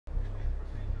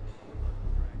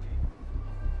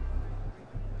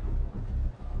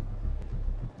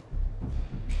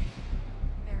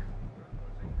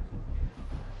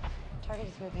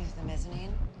Targeted through beneath the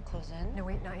mezzanine. Close in. No,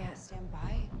 wait, not yet. Stand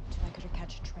by till I could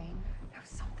catch a train. No,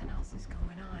 something else is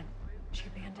going on. She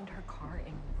abandoned her car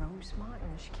in Rosemont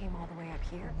and she came all the way up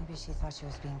here. Maybe she thought she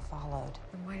was being followed.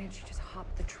 Then why didn't she just hop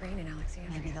the train in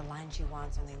Alexandria? Maybe the line she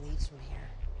wants only leads from here.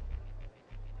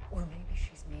 Or maybe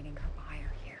she's meeting her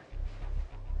buyer here.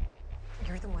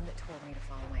 You're the one that told me to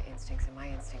follow my instincts, and my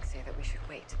instincts say that we should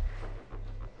wait.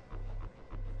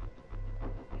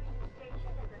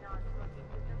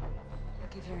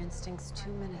 Give your instincts 2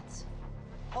 minutes.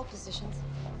 Hold positions.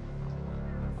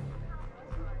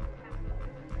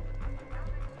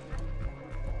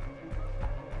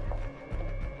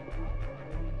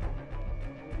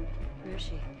 Where is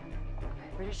she?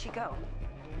 Where did she go?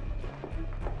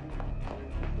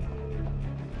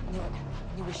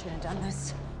 I knew we shouldn't have done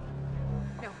this.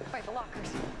 No, by the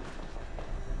lockers.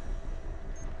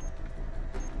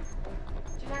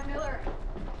 Jeanette Miller.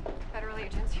 Federal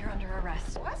agents, you're under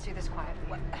arrest. What? Let's do this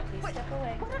quietly. Please step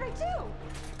away. What did I do?